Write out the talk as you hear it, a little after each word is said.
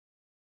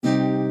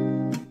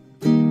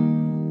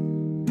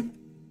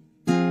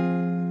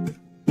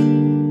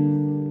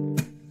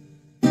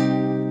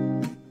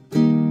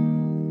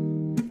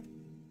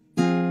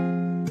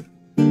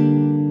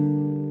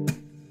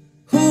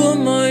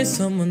I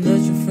someone that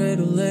you're afraid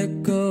to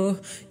let go?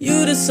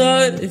 You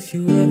decide if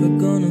you ever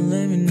gonna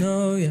let me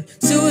know, yeah.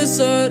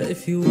 Suicide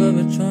if you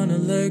ever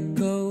tryna let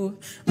go.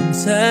 I'm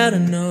sad, I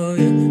know,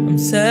 yeah. I'm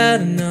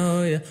sad, I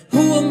know, yeah.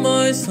 Who am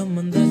I?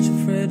 Someone that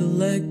you're afraid to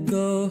let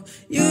go.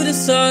 You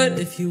decide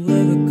if you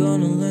ever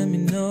gonna let me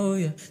know,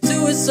 yeah.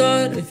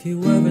 Suicide if you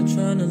ever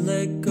tryna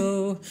let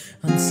go.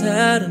 I'm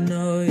sad, I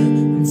know, yeah.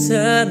 I'm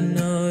sad, I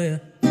know, yeah.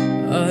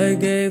 I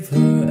gave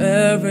her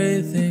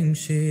everything,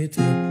 she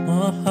took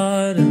my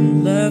heart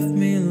and left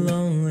me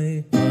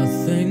lonely.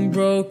 Nothing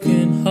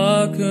broken,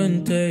 heart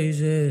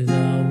contagious.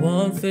 I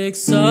won't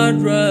fix,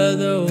 I'd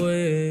rather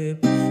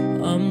weep.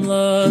 I'm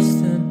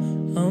lost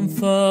and I'm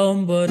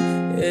found, but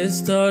it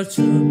starts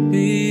to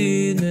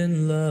beat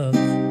in love.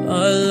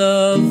 I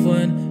love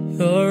when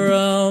you're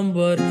around,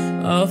 but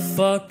I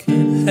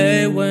fucking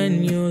hate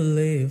when you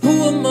leave. Who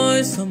am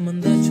I?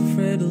 Someone that you're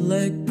afraid to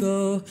let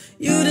go.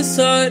 You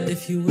decide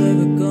if you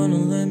ever gonna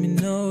let me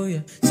know,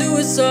 yeah.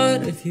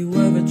 Suicide if you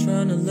ever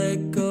tryna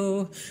let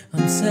go.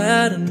 I'm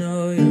sad, I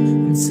know, yeah.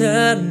 I'm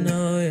sad, I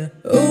know, yeah.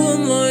 Who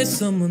am I?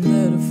 Someone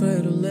that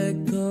afraid to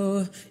let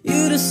go.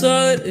 You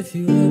decide if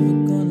you ever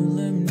gonna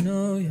let me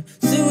know, yeah.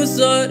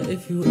 Suicide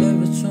if you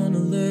ever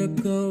tryna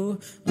let go.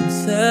 I'm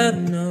sad, I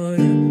know,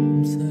 yeah.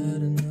 I'm sad,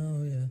 I know,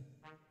 yeah.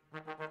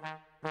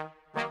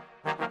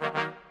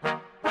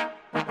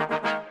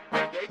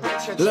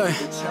 Look,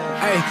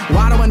 hey,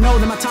 why do I know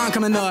that my time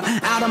coming up?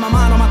 Out of my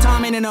mind, all my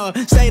time ain't enough.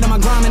 Stayed on my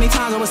grind many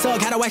times, I was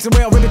stuck. Had to wax the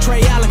rail, rip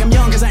betray out like I'm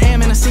young, cause I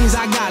am in the scenes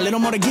I got. Little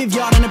more to give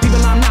y'all than the people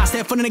I'm not.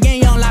 Step foot in the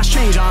game, young lives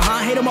change,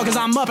 Hate them more cause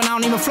I'm up and I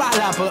don't even fly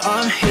like, but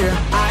I'm here.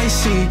 I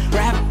see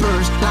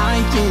rappers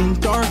lying,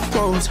 dark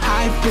roads,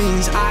 high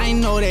things. I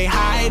know they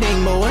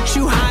hiding, but what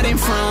you hiding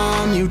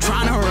from? You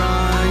tryna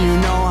run, you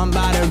know I'm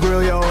about to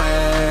grill your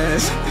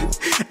ass.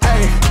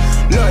 Hey,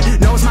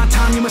 look, know it's my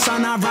time, you must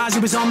not rise.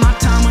 It was on my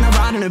time when I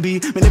ride in the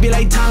beat.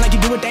 Manipulate time like you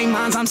do with they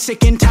minds. I'm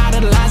sick and tired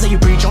of the lies that you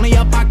preach. Only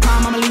up I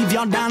climb, I'ma leave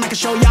y'all down. I can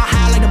show y'all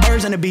how like the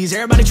birds and the bees.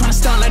 Everybody tryna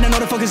stunt, let them know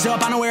the focus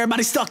up. I know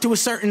everybody stuck to a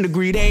certain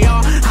degree. They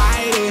all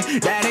hide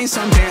it, that ain't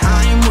something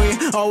I'm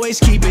with. Always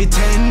keep it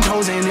 10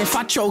 toes, and if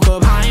I choke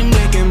up, I'm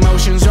licking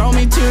emotions. Roll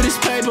me to this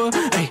paper,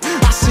 hey,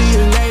 I'll see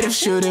you later.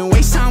 Shouldn't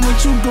waste time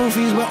with you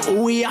goofies, but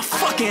ooh, I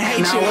fucking hate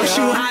you. Now what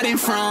you hiding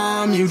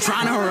from? You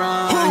tryna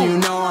run, you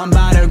know I'm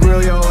about to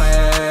grill your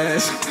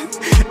ass.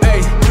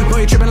 Hey,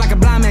 boy, you tripping like a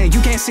blind man. You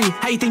can't see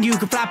how you think you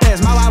can fly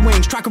past my wide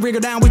wings. Try to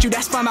wriggle down with you,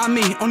 that's fine by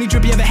me. Only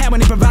drip you ever had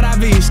when they provide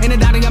IVs. Ain't a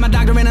doctor, got my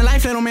doctor in a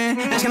life, little man.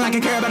 Asking like I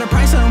care about the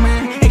price, little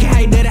man. AK, how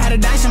you did it, had a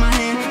dice in my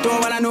hand. Doing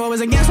what I knew I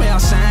was against what y'all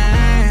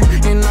saying.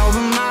 And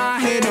over my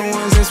head, the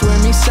ones that's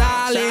with me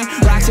solid.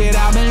 Rocks it,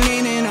 I've been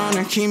leaning on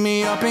to keep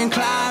me up and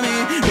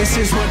climbing. This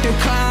is what the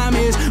climb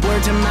is.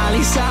 Word to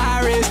Miley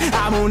Cyrus.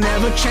 I will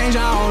never change,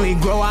 I only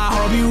grow. I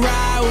hope you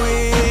ride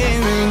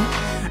with me.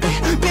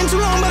 Been too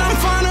long, but I'm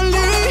finally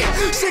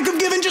sick of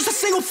giving just a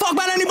single fuck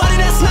about anybody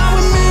that's not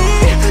with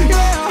me.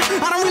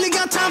 Yeah, I don't really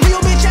got time for your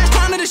bitch ass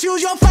trying to just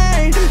use your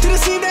fame to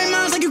deceive their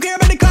minds like you care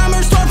about the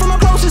climbers. Start from my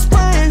closest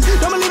friends.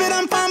 Don't believe it,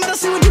 I'm fine, but I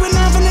see what you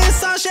enough in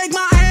this. I shake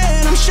my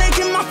head, I'm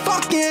shaking my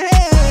fucking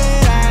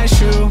head at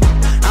you.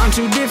 I'm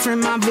too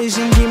different, my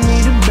vision give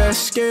me the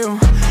best skill.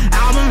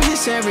 Album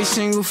hits every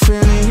single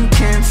feeling you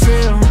can't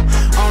feel.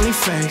 Only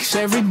fakes,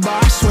 every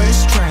bar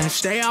sweats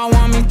trash. They all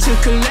want me to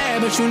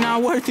collab, but you're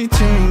not worth it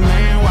to me,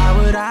 man. Why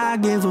would I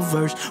give a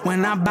verse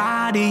when I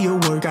body your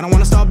work? I don't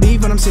wanna start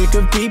beef, but I'm sick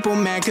of people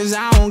mad cause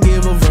I won't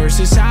give a verse.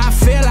 It's how I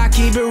feel, I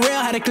keep it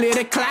real. How to clear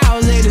the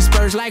clouds, they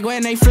disperse. Like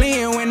when they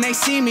fleeing, when they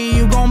see me,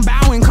 you gon'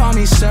 bow and call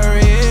me sir,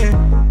 yeah.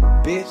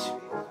 Bitch.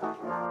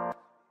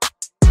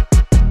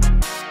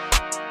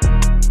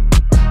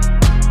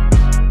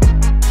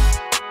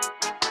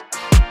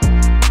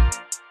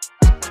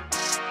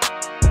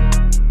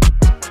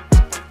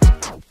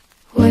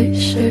 White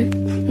shirt,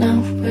 now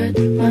red,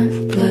 my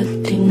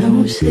bloody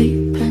nose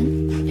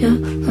sleeping. You're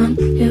on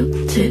your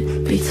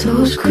tippy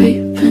toes,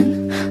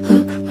 creeping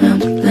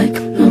around like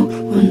no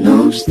one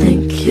knows.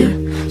 Think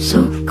you're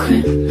so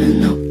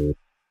criminal.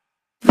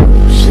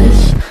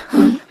 Bruises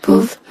on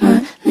both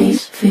my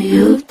knees for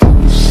you.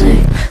 Don't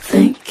say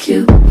thank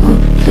you or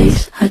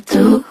please. I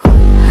do what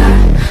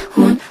I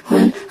want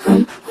when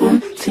I'm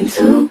wanting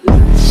to.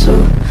 Not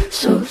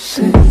so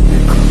cynical.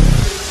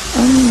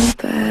 I'm a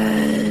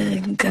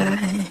bad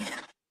guy.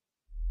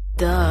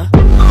 Duh.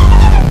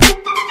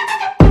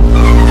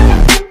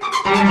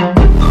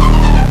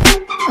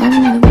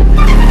 I'm the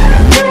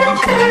bad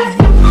guy.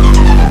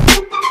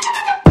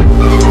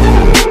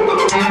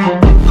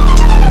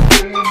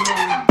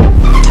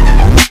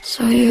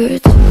 So you're a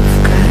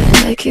tough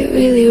guy, like it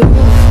really rough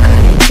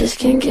guy. Just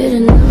can't get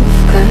enough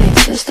guy,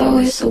 just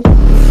always so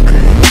buff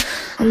guy.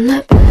 I'm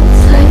that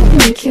bad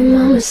type, make your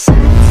mama sad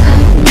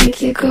type,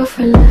 make your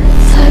girlfriend that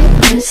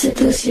type, wanna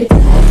seduce your dad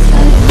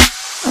type.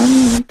 I'm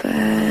the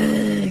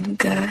bad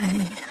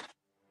guy.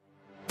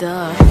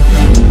 Duh.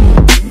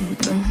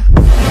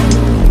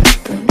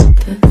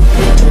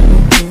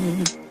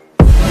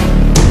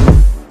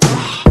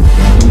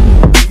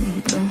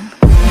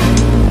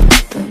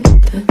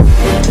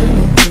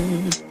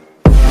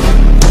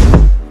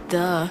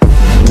 Duh.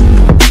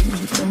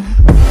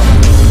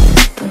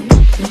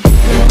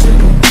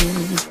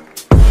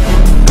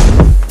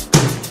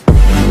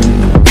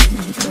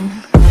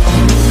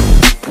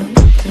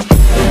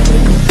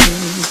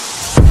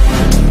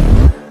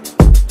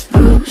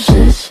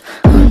 Bruises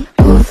on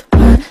both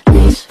my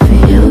knees for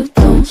you.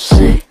 Don't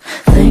say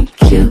thank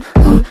you,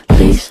 oh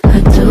please.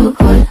 I do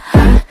what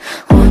I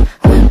want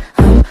when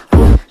I'm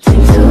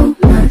wanting to.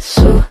 My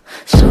soul,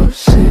 so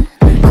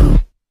cynical.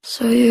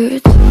 So you're a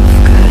tough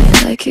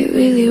guy, like it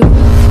really rough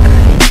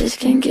guy. Just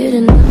can't get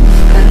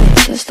enough guy,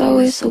 just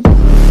always so buff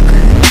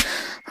guy.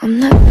 I'm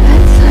not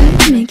that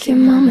type, make your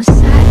mama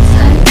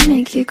sad type,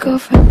 make your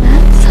girlfriend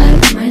that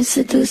type, might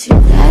seduce you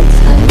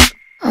that type.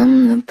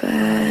 I'm the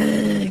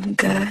bad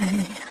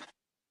guy.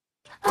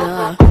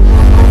 Duh.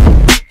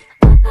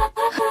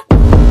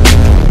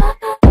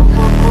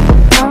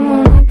 I'm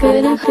only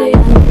good at being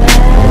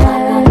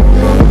bad.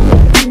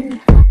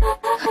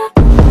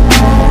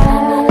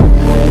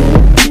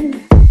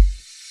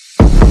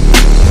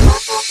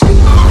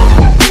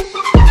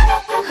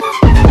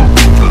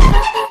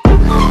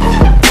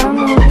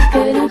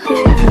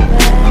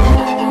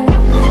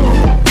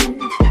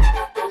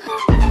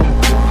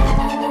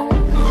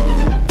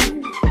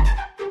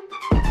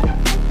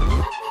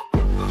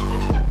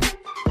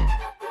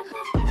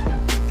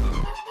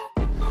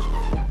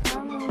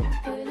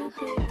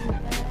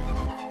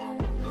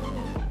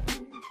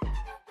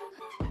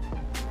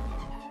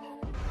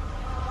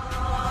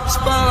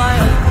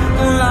 Spotlight,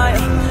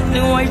 moonlight,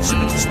 nigga, why you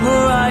trippin', just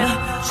Mariah?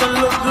 Tryna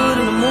look good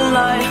in the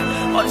moonlight.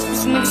 All these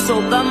pussy niggas so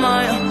bad,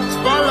 Maya.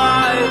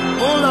 Spotlight,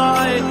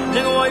 moonlight,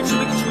 nigga, why you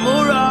trippin', just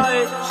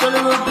Mariah?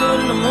 Tryna look good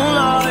in the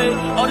moonlight.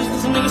 All these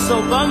pussy niggas so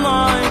bad,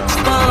 Maya.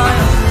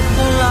 Spotlight,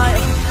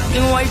 moonlight,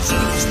 nigga, why you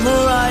trippin', just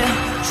Mariah?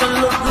 Tryna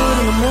look good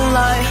in the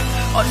moonlight.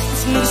 All these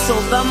pussy niggas so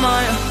bad,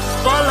 Maya.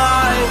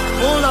 Spotlight,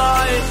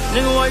 moonlight,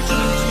 nigga, why you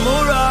trippin', just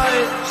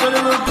Mariah?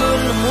 Tryna look good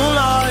in the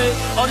moonlight.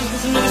 All these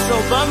pussy niggas so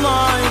bad,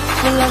 Maya.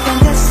 Feel like I'm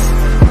guessing,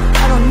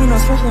 I don't need no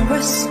special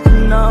rest,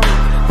 no.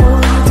 Who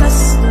are you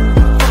testing?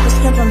 Focus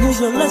camp on who's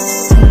your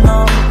list, no.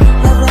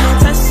 Never no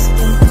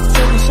testing,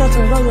 taking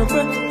shelter of your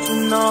breath, you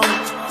know.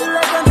 Feel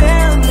like I'm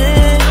damaged,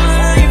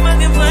 you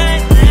fucking playing.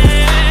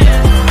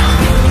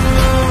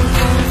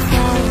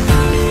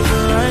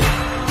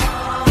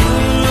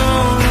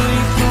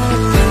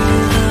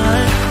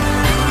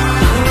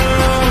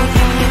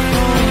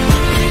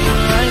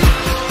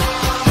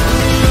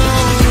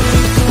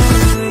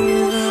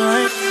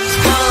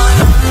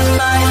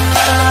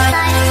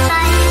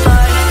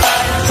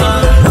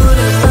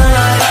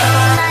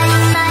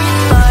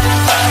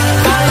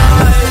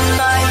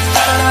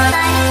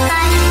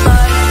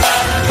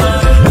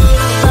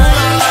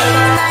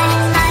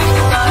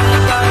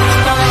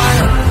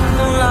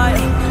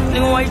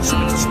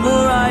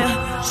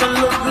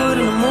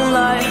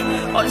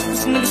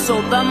 So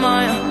bad,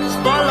 Maya.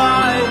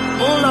 Spotlight,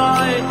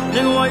 moonlight,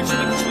 nigga, why you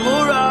trippin', get your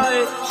mood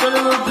right?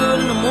 Tryna look good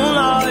in the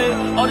moonlight.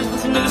 All these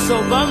pussy niggas so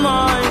bad,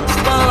 Maya.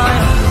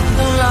 Spotlight,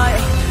 moonlight,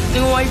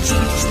 nigga, why you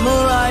trippin', get your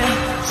mood right?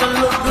 Tryna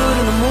look good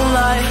in the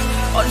moonlight.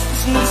 All these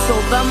pussy niggas so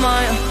bad,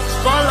 Maya.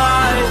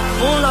 Spotlight,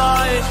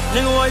 moonlight,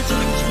 nigga, why you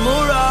trippin', get your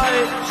mood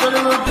right?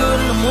 Tryna look good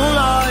in the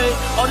moonlight.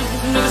 All these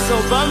pussy niggas so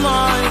bad,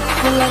 Maya.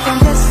 Feel like I'm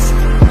guessing,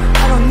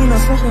 I don't need no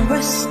special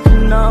rest,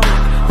 no.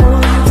 Who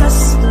are you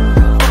testing?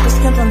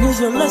 Can't on who's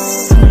your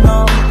list, you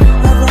know.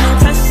 Never no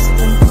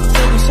testing,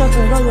 taking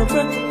shelter of your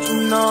breath, you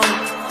know.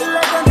 Feel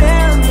like I'm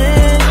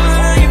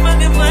damaged, you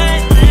fucking playing.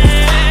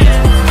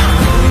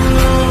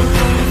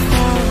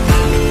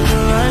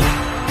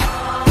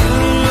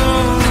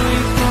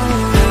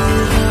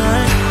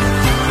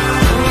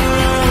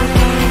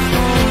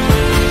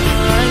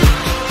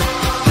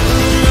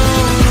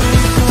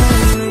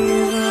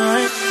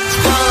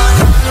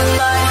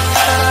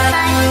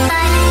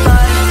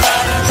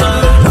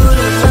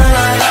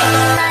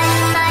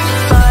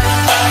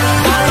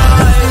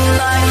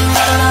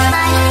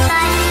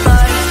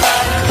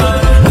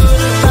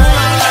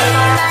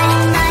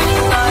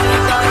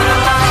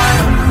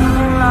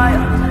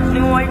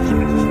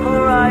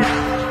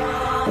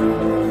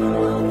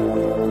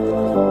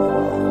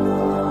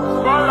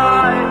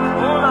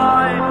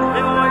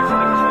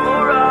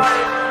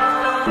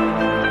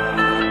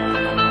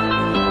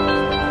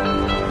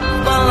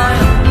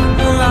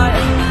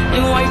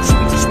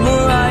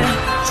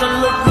 Tryna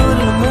look good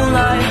in the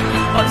moonlight.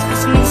 All these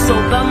pussy niggas so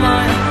bad,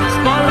 Maya.